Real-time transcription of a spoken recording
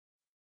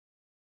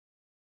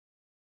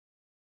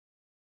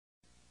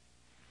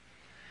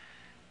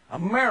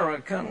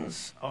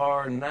Americans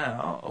are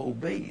now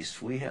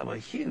obese. We have a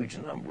huge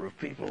number of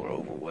people who are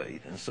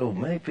overweight, and so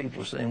many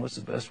people are saying, what's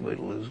the best way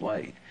to lose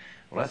weight?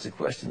 Well, that's a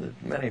question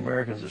that many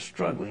Americans are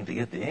struggling to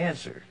get the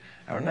answer.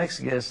 Our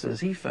next guest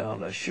says he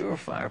found a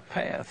surefire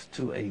path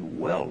to a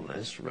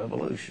wellness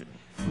revolution.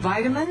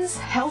 Vitamins,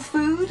 health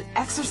food,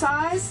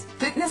 exercise,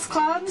 fitness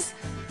clubs.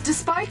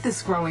 Despite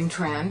this growing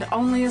trend,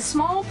 only a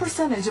small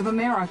percentage of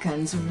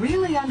Americans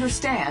really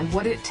understand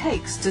what it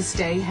takes to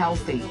stay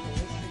healthy.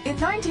 In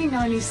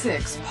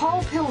 1996,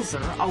 Paul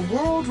Pilzer, a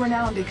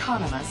world-renowned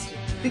economist,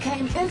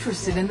 became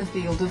interested in the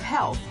field of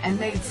health and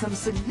made some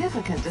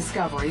significant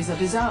discoveries of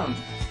his own.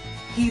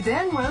 He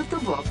then wrote the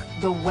book,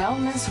 The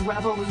Wellness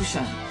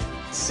Revolution.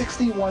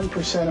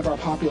 61% of our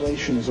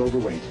population is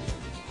overweight.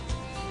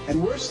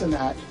 And worse than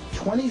that,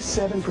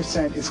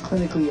 27% is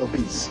clinically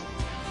obese.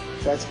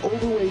 That's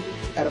overweight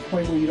at a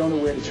point where you don't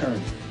know where to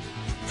turn.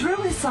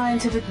 Through his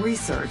scientific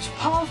research,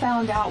 Paul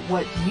found out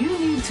what you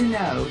need to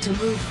know to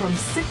move from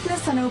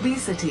sickness and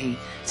obesity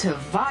to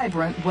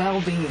vibrant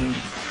well-being.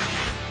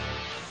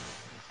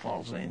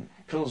 Paul Zane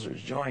Pilzer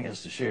is joining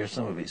us to share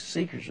some of his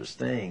secrets of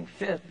staying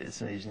fit.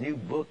 It's in his new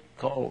book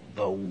called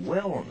The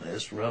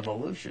Wellness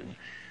Revolution.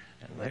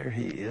 And there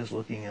he is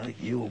looking like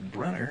Yul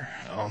Brynner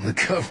on the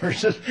cover,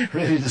 just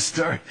ready to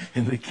start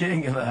in The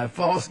King and I.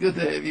 Paul, it's good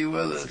to have you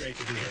with us. It's great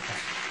to be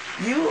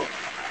here. You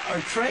are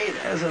trained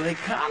as an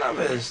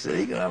economist, an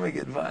economic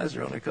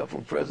advisor on a couple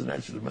of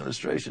presidential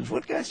administrations.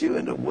 What got you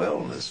into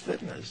wellness,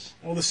 fitness?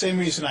 Well, the same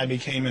reason I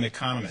became an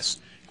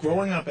economist.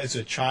 Growing up as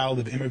a child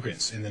of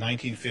immigrants in the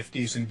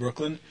 1950s in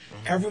Brooklyn,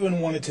 everyone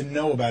wanted to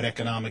know about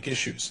economic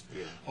issues.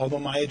 Although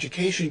my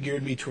education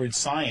geared me towards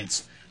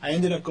science, I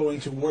ended up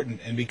going to Wharton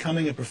and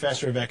becoming a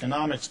professor of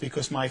economics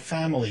because my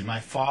family, my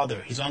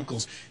father, his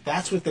uncles,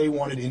 that's what they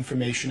wanted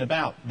information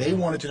about. They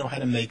wanted to know how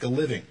to make a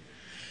living.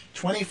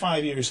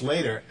 25 years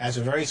later, as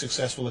a very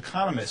successful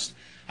economist,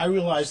 I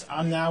realized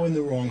I'm now in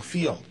the wrong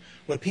field.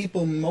 What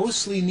people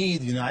mostly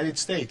need in the United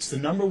States, the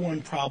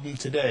 #1 problem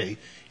today,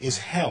 is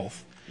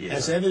health,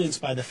 as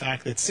evidenced by the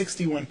fact that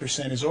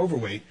 61% is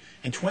overweight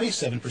and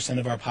 27%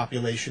 of our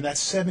population, that's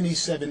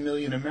 77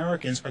 million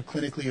Americans, are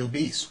clinically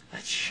obese.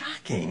 That's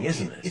shocking,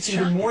 isn't it? It's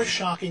even more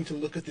shocking to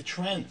look at the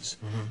trends.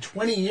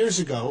 20 years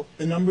ago,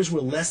 the numbers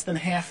were less than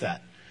half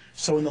that.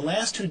 So in the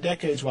last 2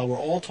 decades, while we're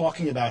all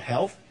talking about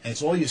health, and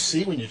it's all you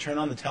see when you turn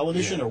on the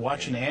television or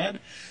watch an ad,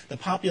 the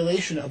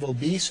population of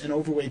obese and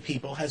overweight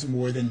people has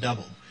more than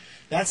doubled.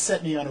 That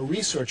set me on a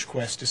research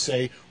quest to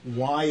say,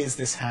 why is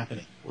this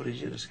happening? What did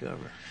you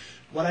discover?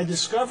 What I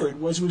discovered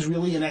was it was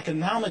really an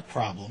economic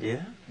problem,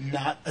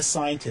 not a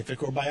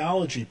scientific or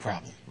biology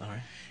problem. All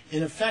right.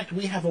 In effect,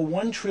 we have a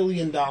 $1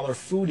 trillion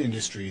food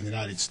industry in the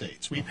United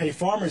States. We pay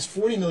farmers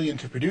 $40 million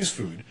to produce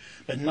food,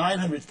 but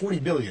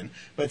 $940 billion,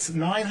 but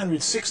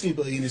 $960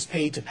 billion is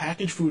paid to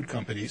packaged food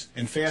companies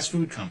and fast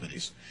food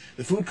companies.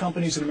 The food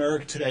companies in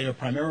America today are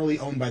primarily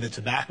owned by the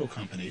tobacco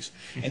companies,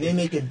 and they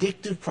make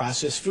addictive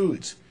processed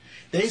foods.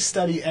 They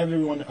study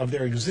every one of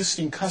their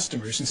existing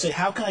customers and say,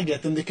 how can I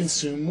get them to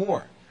consume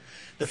more?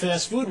 The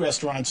fast food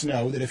restaurants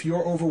know that if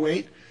you're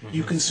overweight,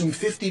 you consume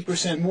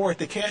 50% more at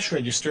the cash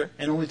register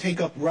and only take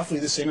up roughly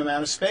the same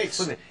amount of space.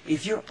 Wait a minute.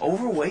 If you're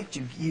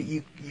overweight,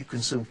 you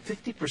consume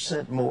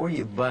 50% more.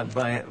 You buy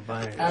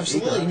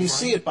Absolutely, and you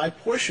see it by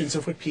portions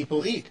of what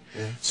people eat.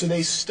 So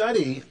they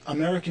study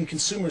American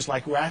consumers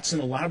like rats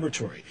in a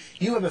laboratory.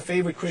 You have a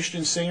favorite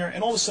Christian singer,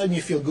 and all of a sudden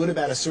you feel good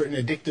about a certain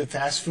addictive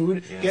fast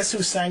food. Guess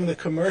who sang the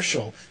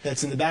commercial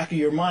that's in the back of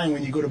your mind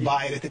when you go to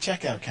buy it at the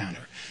checkout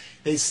counter?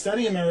 They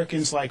study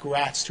Americans like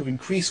rats to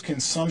increase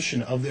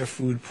consumption of their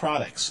food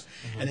products,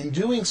 and in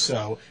doing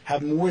so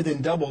have more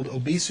than doubled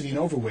obesity and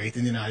overweight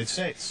in the United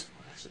States.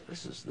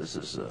 This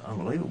is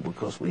unbelievable,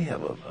 because we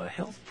have a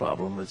health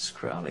problem that's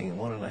crowding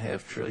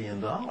 $1.5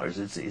 trillion.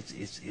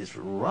 It's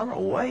run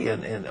away,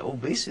 and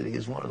obesity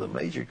is one of the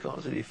major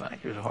causative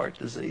factors: heart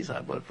disease, high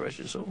blood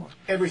pressure, so on.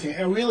 Everything,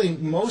 and really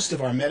most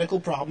of our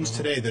medical problems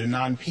today that are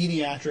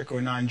non-pediatric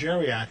or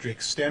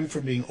non-geriatric stem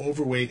from being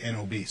overweight and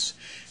obese.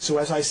 So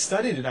as I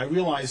studied it, I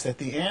realized that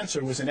the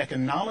answer was an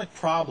economic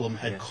problem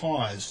had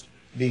caused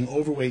being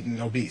overweight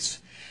and obese.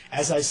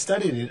 As I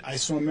studied it, I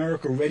saw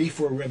America ready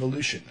for a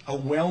revolution, a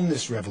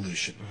wellness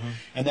revolution,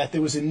 and that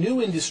there was a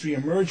new industry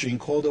emerging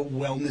called a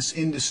wellness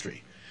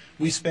industry.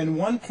 We spend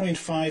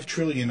 $1.5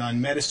 trillion on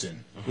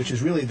medicine, which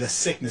is really the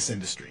sickness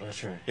industry.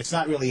 That's right. It's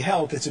not really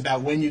health, it's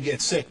about when you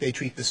get sick, they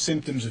treat the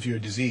symptoms of your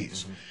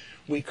disease.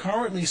 We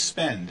currently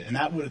spend, and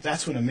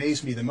that's what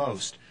amazed me the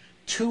most,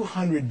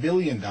 $200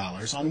 billion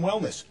on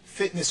wellness,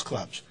 fitness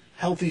clubs,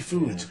 healthy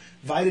foods,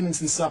 vitamins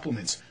and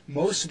supplements.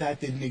 Most of that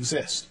didn't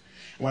exist.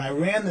 When I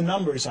ran the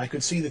numbers, I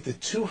could see that the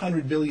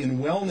 $200 billion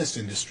wellness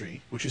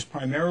industry, which is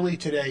primarily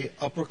today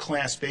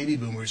upper-class baby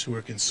boomers who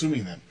are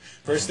consuming them,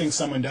 first thing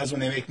someone does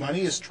when they make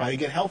money is try to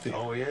get healthy.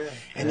 Oh, yeah.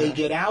 And they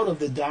get out of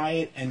the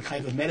diet and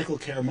kind of medical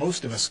care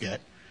most of us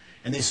get,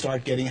 and they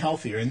start getting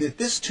healthier. And that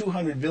this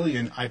 $200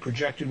 billion I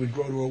projected would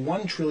grow to a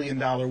 $1 trillion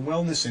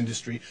wellness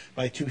industry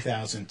by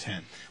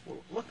 2010. Well,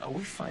 look, are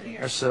we finding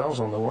ourselves,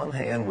 on the one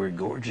hand, we're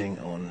gorging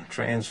on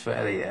trans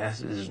fatty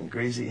acids and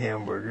greasy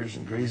hamburgers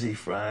and greasy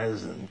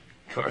fries and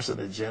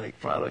carcinogenic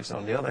products.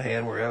 On the other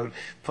hand, we're out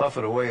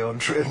puffing away on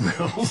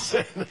treadmills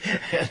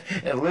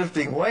and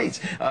lifting weights.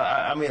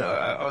 I mean,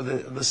 are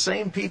the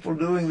same people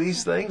doing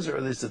these things, or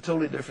is it a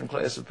totally different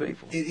class of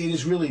people? It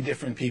is really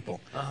different people.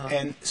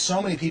 And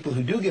so many people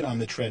who do get on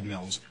the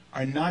treadmills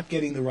are not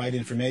getting the right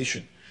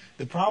information.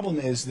 The problem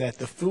is that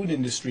the food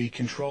industry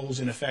controls,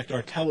 in effect,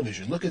 our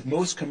television. Look at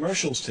most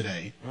commercials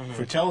today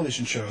for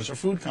television shows are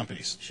food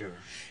companies. Sure.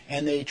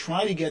 And they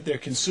try to get their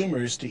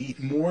consumers to eat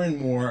more and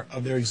more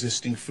of their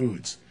existing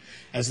foods.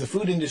 As the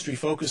food industry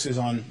focuses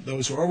on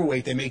those who are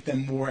overweight, they make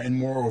them more and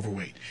more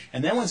overweight.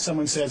 And then when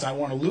someone says, I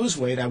want to lose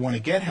weight, I want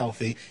to get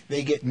healthy,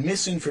 they get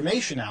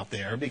misinformation out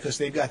there because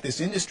they've got this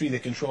industry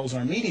that controls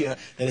our media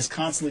that is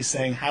constantly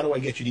saying, how do I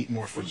get you to eat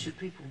more food? What should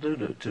people do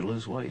to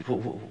lose weight?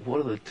 What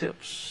are the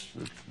tips?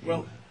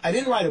 Well, I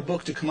didn't write a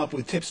book to come up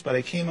with tips, but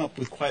I came up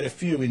with quite a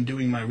few in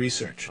doing my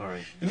research. All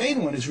right. The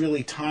main one is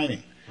really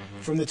timing.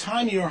 From the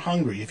time you're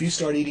hungry, if you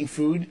start eating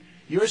food,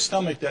 your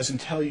stomach doesn't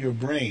tell your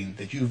brain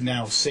that you've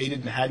now sated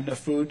and had enough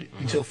food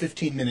until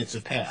 15 minutes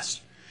have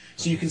passed.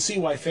 So you can see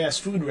why fast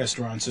food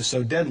restaurants are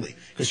so deadly,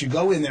 because you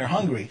go in there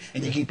hungry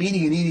and you keep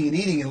eating and eating and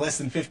eating in less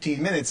than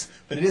 15 minutes,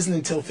 but it isn't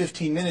until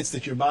 15 minutes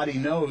that your body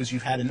knows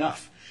you've had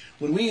enough.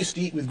 When we used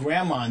to eat with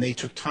Grandma and they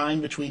took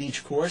time between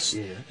each course,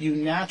 you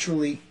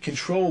naturally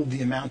controlled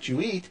the amount you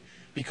eat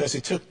because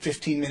it took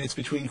 15 minutes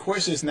between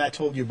courses, and that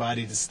told your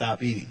body to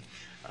stop eating.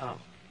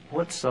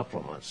 What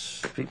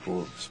supplements?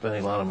 People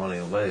spending a lot of money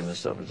on vitamin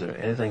supplements. Is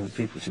there anything that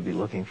people should be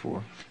looking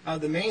for?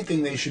 The main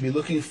thing they should be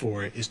looking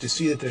for is to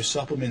see that their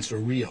supplements are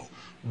real.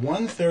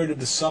 1/3 of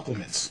the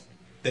supplements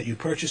that you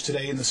purchase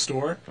today in the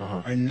store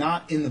are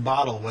not in the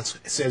bottle what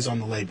says on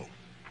the label,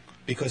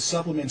 because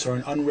supplements are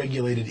an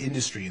unregulated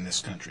industry in this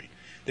country.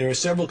 There are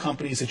several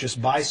companies that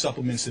just buy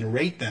supplements and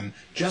rate them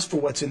just for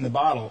what's in the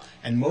bottle,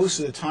 and most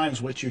of the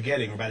times what you're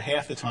getting, or about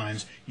half the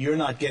times, you're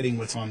not getting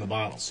what's on the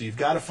bottle. So you've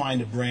got to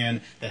find a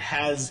brand that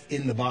has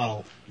in the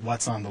bottle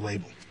what's on the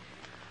label.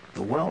 The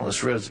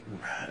wellness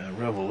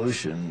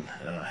revolution,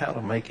 how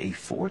to make a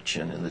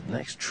fortune in the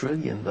next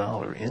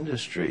trillion-dollar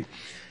industry.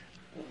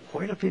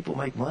 Where do people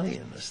make money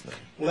in this thing?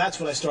 Well, that's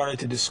what I started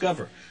to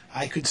discover.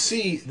 I could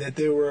see that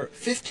there were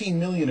 15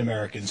 million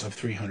Americans of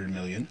 300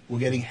 million were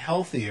getting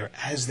healthier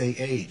as they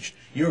aged.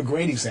 You're a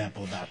great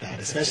example about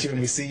that, especially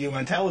when we see you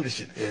on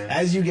television.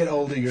 As you get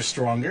older, you're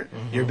stronger,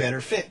 you're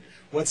better fit.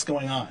 What's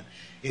going on?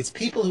 It's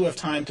people who have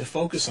time to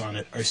focus on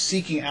it are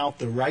seeking out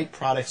the right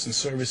products and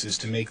services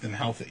to make them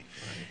healthy.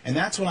 And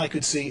that's when I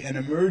could see an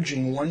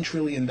emerging $1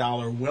 trillion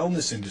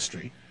wellness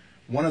industry.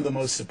 One of the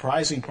most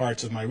surprising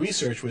parts of my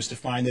research was to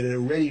find that it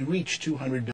already reached $200 billion.